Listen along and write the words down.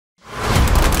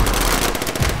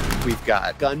We've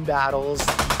got gun battles.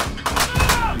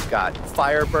 We've got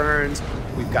fire burns.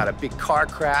 We've got a big car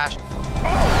crash.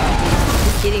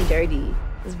 Getting dirty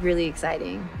is really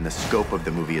exciting. And the scope of the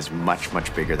movie is much,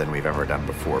 much bigger than we've ever done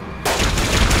before.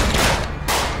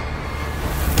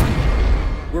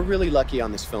 We're really lucky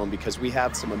on this film because we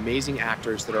have some amazing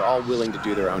actors that are all willing to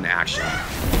do their own action.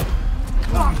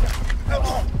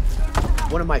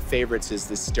 One of my favorites is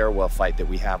this stairwell fight that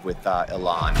we have with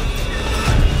Y'lan.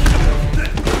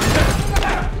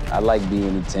 I like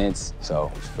being intense, so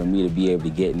for me to be able to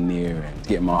get in there and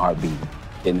get my heart beating,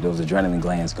 getting those adrenaline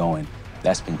glands going,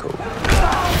 that's been cool.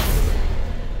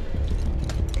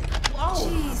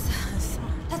 Jesus,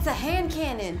 that's a hand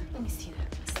cannon. Let me see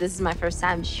that. This is my first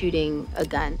time shooting a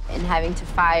gun, and having to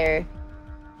fire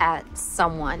at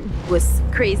someone was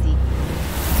crazy.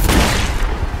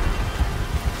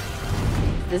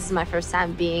 This is my first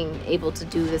time being able to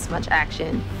do this much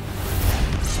action.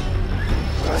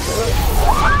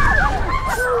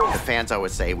 The fans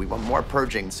always say we want more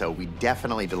purging, so we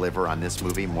definitely deliver on this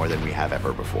movie more than we have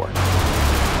ever before.